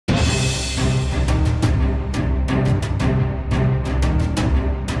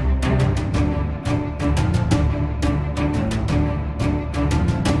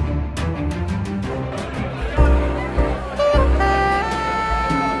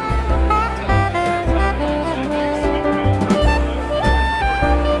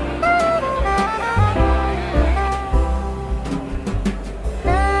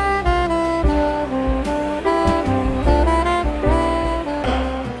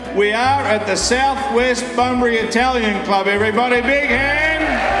We are at the Southwest Bunbury Italian Club, everybody. Big hand.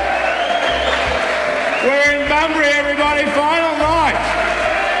 We're in Bunbury, everybody. Final night.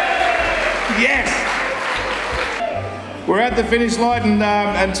 Yes. We're at the finish line,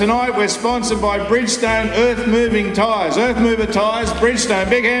 and tonight we're sponsored by Bridgestone Earth Moving Tyres. Earth Mover Tyres, Bridgestone.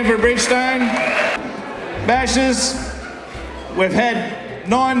 Big hand for Bridgestone. Bashers, we've had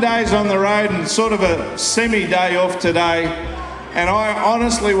 9 days on the road and sort of a semi-day off today. And I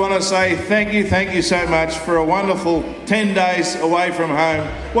honestly want to say thank you so much for a wonderful 10 days away from home.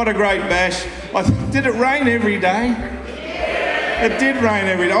 What a great bash. Did it rain every day? It did rain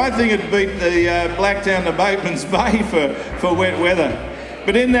every day. I think it beat the Blacktown to Bateman's Bay for wet weather.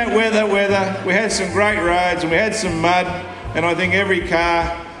 But in that weather, we had some great roads and we had some mud, and I think every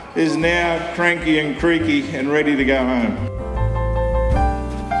car is now cranky and creaky and ready to go home.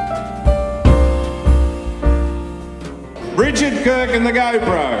 Bridget Kirk and the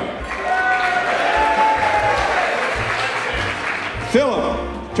GoPro.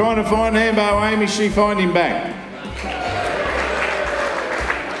 Philip, trying to find Ambo Amy, she find him back.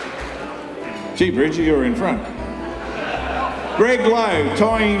 Gee, Bridget, you're in front. Greg Lowe,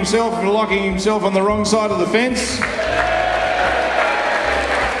 tying himself and locking himself on the wrong side of the fence.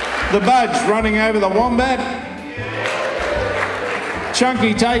 The Budge running over the Wombat.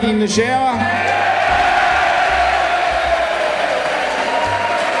 Chunky taking the shower.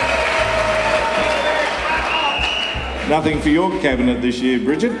 Nothing for your cabinet this year,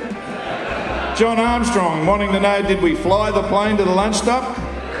 Bridget. John Armstrong wanting to know, did we fly the plane to the lunch stop?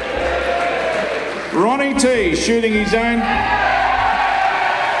 Ronnie T shooting his own.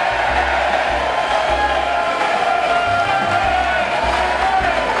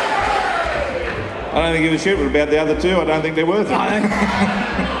 I don't think he was shooting about the other two. I don't think they're worth it.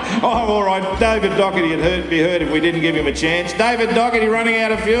 Oh, all right. David Doherty would be hurt if we didn't give him a chance. David Doherty running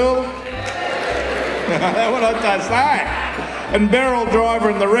out of fuel. That's what I say. And Beryl Driver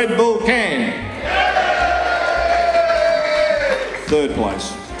in the Red Bull can. Third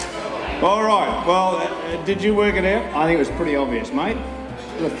place. All right, well, did you work it out? I think it was pretty obvious, mate.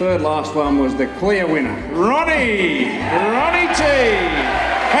 The third last one was the clear winner. Ronnie T.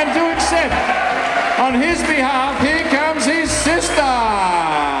 And to accept, on his behalf, here comes his sister.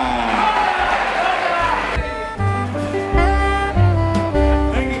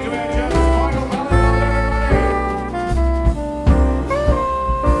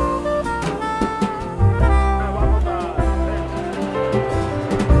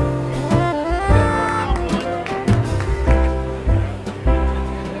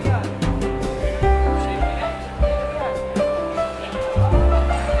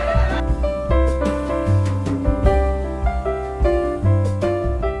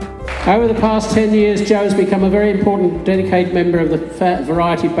 Over the past 10 years, Joe's become a very important, dedicated member of the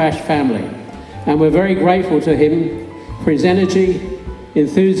Variety Bash family, and we're very grateful to him for his energy,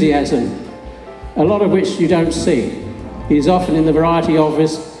 enthusiasm, a lot of which you don't see. He's often in the Variety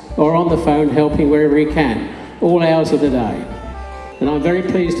office or on the phone helping wherever he can, all hours of the day. And I'm very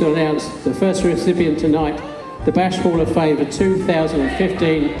pleased to announce the first recipient tonight, the Bash Hall of Fame for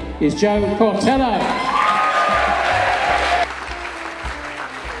 2015, is Joe Cortello.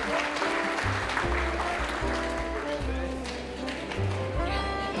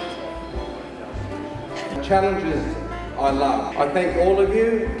 Challenges I love. I thank all of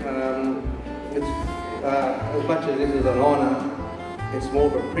you. It's as much as this is an honour, it's more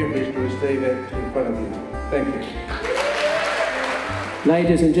of a privilege to receive it in front of you. Thank you.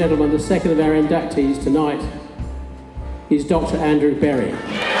 Ladies and gentlemen, the second of our inductees tonight is Dr. Andrew Berry.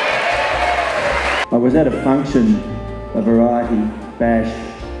 I was at a function, a Variety Bash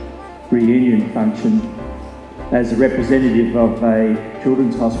reunion function, as a representative of a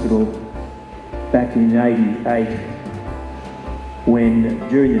children's hospital back in '88, when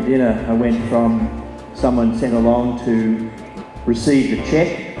during the dinner I went from someone sent along to receive the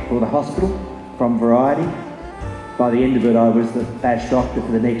cheque for the hospital from Variety. By the end of it I was the Bash doctor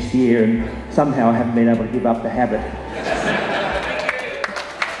for the next year, and somehow I haven't been able to give up the habit.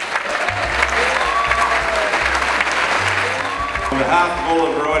 On behalf of all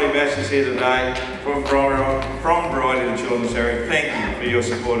the Variety Bashers here today, from Variety to Children's Charity, thank you for your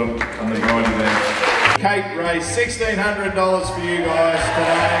support on the Variety Bash. Kate raised $1,600 for you guys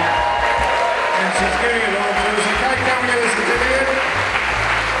today, and she's giving it all to us. So Kate, come get us a certificate.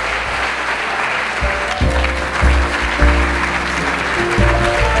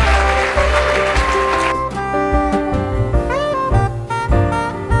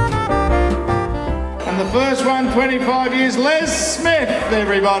 And the first one, 25 years, Les Smith,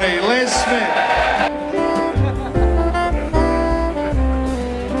 everybody, Les Smith.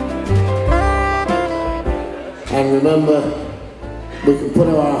 And remember, we can put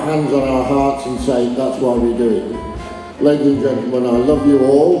our hands on our hearts and say that's why we do it. Ladies and gentlemen, I love you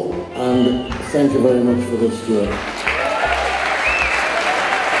all and thank you very much for this tour.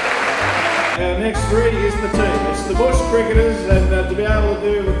 Our next three is the team. It's the Bush Cricketers, and to be able to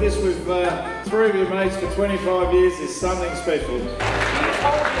do this with three of your mates for 25 years is something special.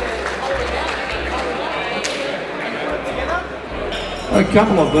 A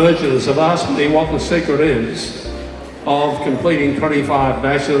couple of virgins have asked me what the secret is of completing 25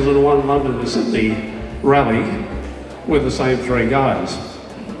 bashes and one London to Sydney rally with the same three guys.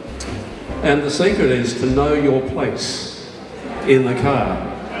 And the secret is to know your place in the car.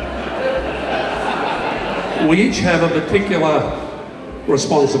 We each have a particular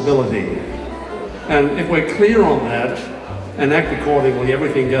responsibility, and if we're clear on that and act accordingly,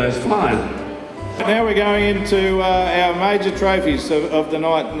 everything goes fine. Now we're going into our major trophies of the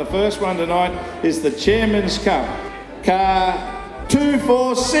night, and the first one tonight is the Chairman's Cup. Car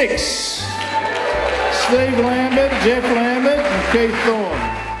 246. Steve Lambert, Jeff Lambert and Keith Thorne.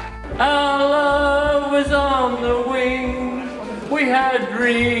 Our love was on the wing. We had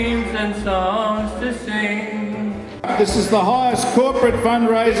dreams and songs to sing. This is the highest corporate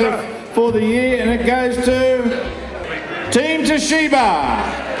fundraiser for the year, and it goes to Team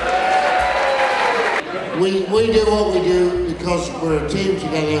Toshiba. We do what we do because we're a team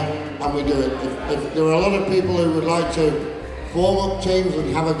together and we do it. If there are a lot of people who would like to form up teams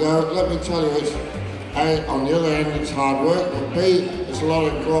and have a go, let me tell you, it's, A, on the other end it's hard work, but B, it's a lot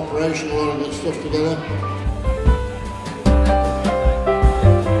of cooperation, a lot of good stuff together.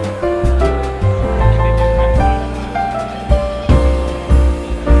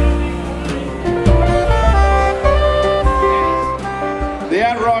 The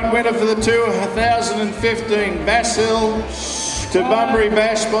outright winner for the 2015 Bass Hill to Bunbury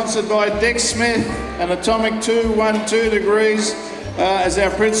Bash, sponsored by Dick Smith and Atomic 212 Degrees as our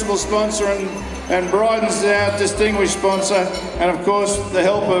principal sponsor, and Bryden's our distinguished sponsor, and of course the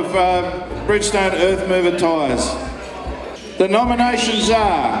help of Bridgestone Earth Mover tyres. The nominations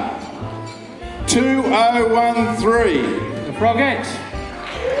are 2013. The Frogettes.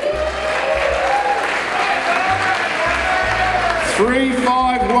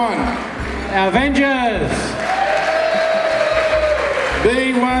 351. Our Avengers.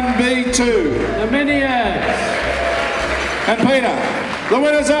 B1, B2. The Minions. And Peter, the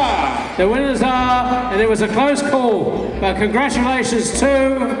winners are? The winners are, and it was a close call, but congratulations to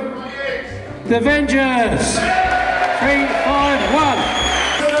the Avengers. 351.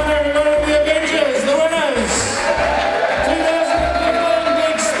 The Avengers, the winners. 2015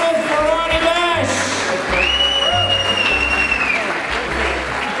 Dick Smith Variety Bash.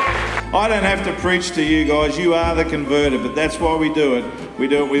 I don't have to preach to you guys, you are the converter, but that's why we do it. We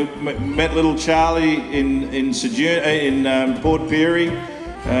met little Charlie in Port Pirie.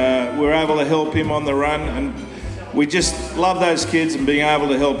 We're able to help him on the run, and we just love those kids and being able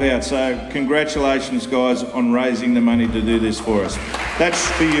to help out. So congratulations, guys, on raising the money to do this for us. That's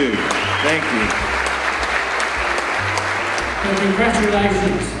for you. Thank you. And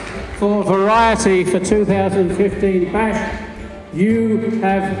congratulations for Variety for 2015 Bash. You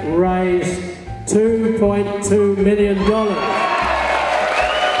have raised $2.2 million.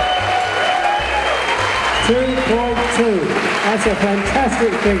 2.2. That's a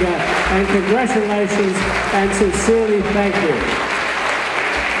fantastic figure, and congratulations and sincerely thank you.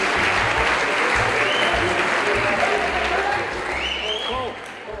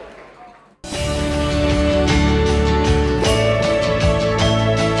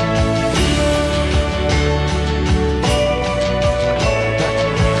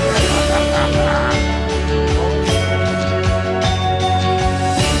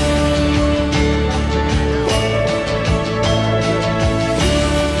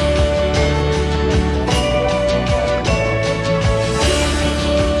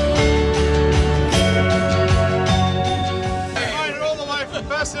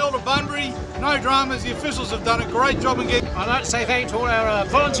 No dramas, the officials have done a great job in getting... I'd like to say thank you to all our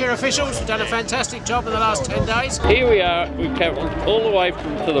volunteer officials who've done a fantastic job in the last 10 days. Here we are, we've travelled all the way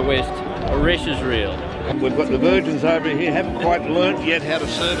to the west. Resh is real. We've got the virgins over here, haven't quite learnt yet how to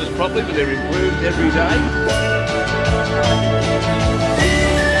service properly, but they're improved every day.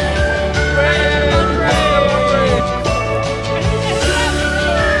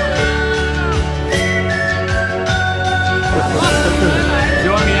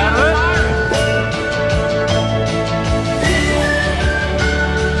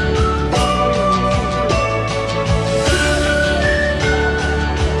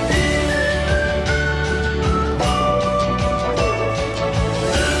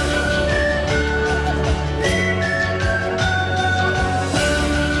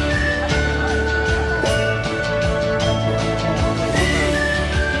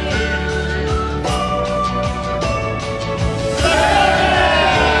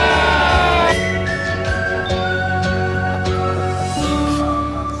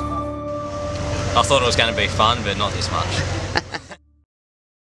 thought it was going to be fun, but not this much.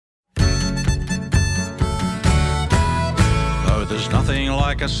 Oh, there's nothing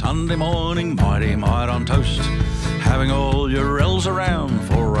like a Sunday morning mighty might on toast, having all your L's around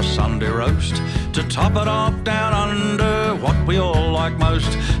for a Sunday roast. To top it off down under, what we all like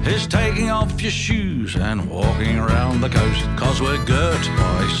most is taking off your shoes and walking around the coast. 'Cause we're girt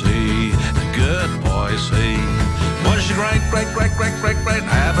by sea, girt by sea. Was your great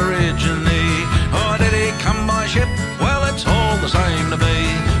Aborigine? Or did he come by ship? Well, it's all the same to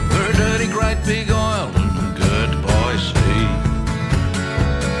me. We're a dirty great big island, girt by sea.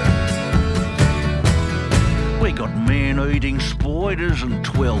 We got man-eating spiders and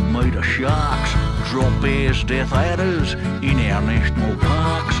 12-metre sharks, drop bears, death adders in our national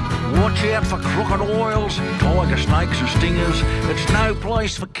parks. Watch out for crocodiles, tiger snakes and stingers. It's no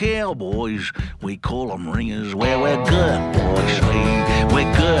place for cowboys, we call them ringers. Well, we're good, boy, see,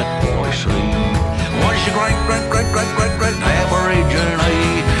 we're good, boy, see. What's your great Aborigine?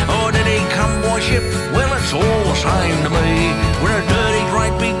 Or did he come by ship? Well, it's all the same to me. We're a dirty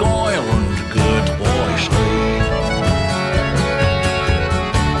great big island, good, boy, see.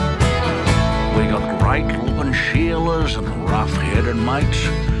 We got great looking shearers and rough-headed mates,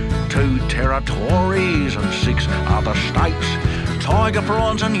 2 territories and 6 other states, tiger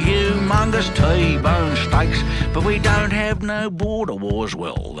prawns and humongous T-bone steaks. But we don't have no border wars,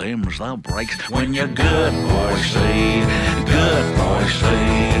 well, them's the breaks. When you're good, boy, see, good, boy,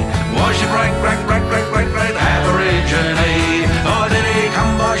 see. Was your great Aborigine? Or did he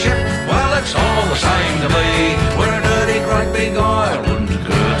come by ship? Well, it's all the same to me. We're a dirty great big island,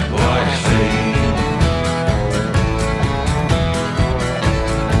 good, boy, see.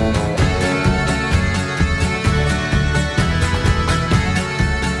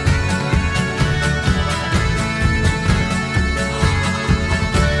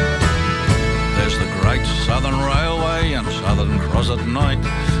 Southern Railway and Southern Cross at night,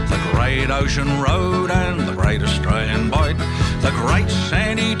 the Great Ocean Road and the Great Australian Bight, the Great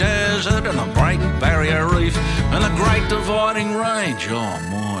Sandy Desert and the Great Barrier Reef, and the Great Dividing Range. Oh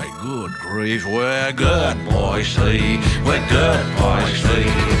my good grief, we're good, boy, see, we're good, boy,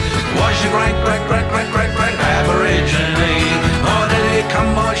 see. Was your great